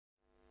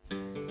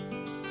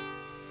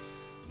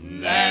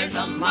There's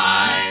a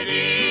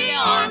mighty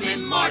army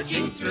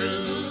marching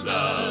through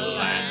the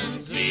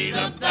land. See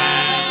the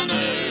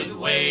banners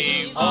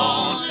wave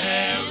on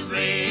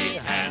every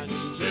hand.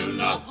 Soon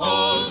the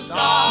hosts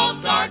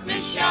of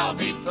darkness shall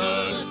be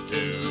put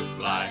to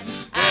flight,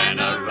 and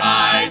a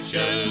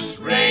righteous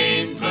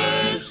reign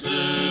pursue.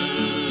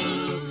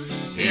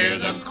 Hear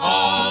the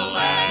call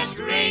that's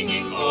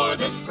ringing o'er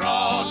this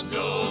broad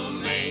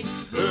domain.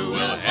 Who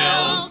will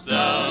help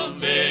the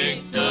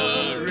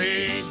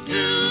victory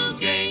to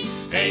gain?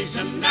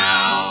 Hasten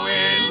now,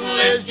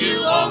 enlist you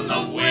on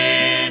the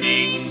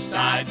winning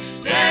side.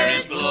 There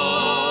is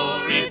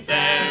glory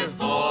there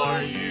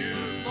for you,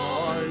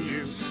 for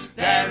you.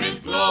 There is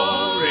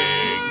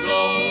glory,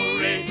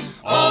 glory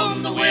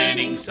on the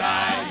winning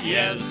side.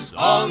 Yes,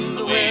 on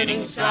the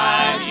winning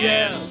side.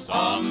 Yes,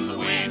 on the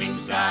winning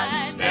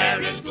side.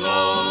 There is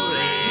glory,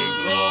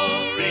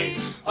 glory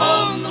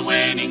on the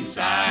winning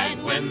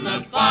side. When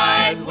the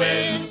fight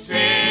with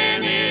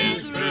sin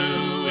is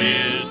through,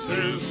 is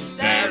through.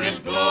 There is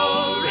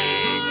glory,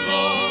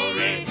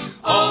 glory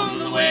on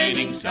the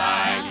winning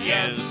side.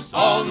 Yes,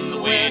 on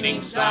the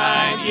winning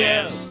side.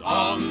 Yes,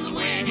 on the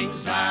winning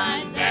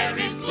side. There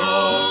is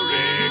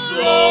glory,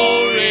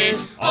 glory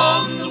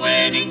on the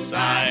winning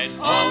side.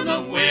 On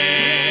the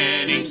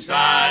winning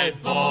side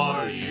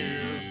for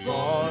you,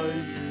 for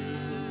you.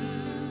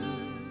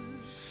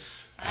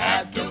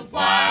 After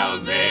while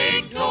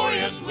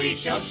victorious we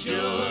shall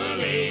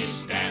surely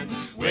stand,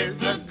 with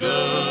the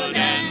good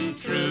and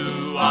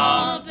true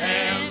of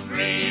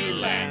every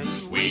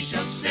land. We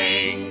shall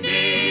sing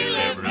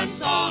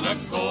deliverance on a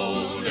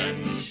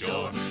golden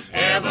shore,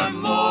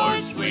 evermore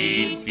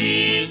sweet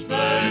peace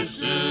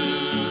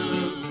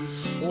pursue.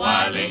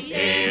 While the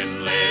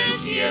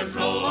endless years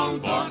roll on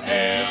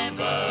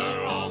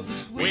forever on,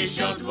 we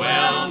shall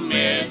dwell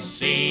mid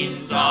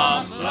scenes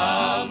of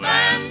love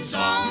and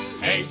song.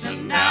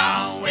 Hasten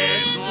now,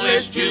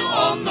 enlist you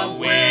on the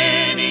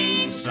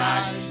winning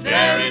side.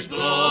 There is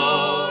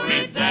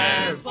glory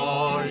there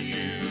for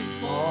you,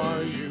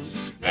 for you.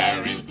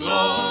 There is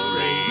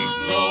glory,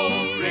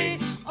 glory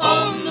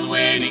on the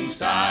winning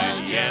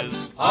side.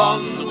 Yes,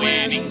 on the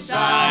winning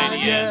side.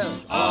 Yes,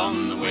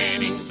 on the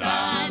winning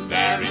side.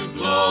 There is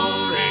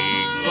glory,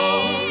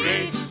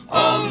 glory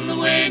on the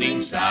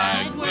winning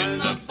side. When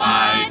the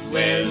fight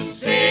with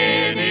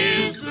sin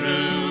is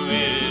through,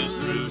 is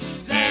through.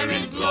 There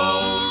is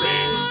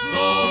glory,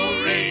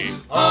 glory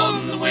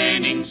on the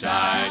winning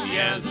side.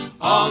 Yes,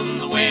 on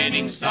the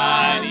winning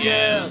side.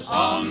 Yes,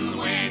 on the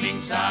winning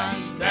side.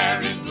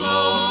 There is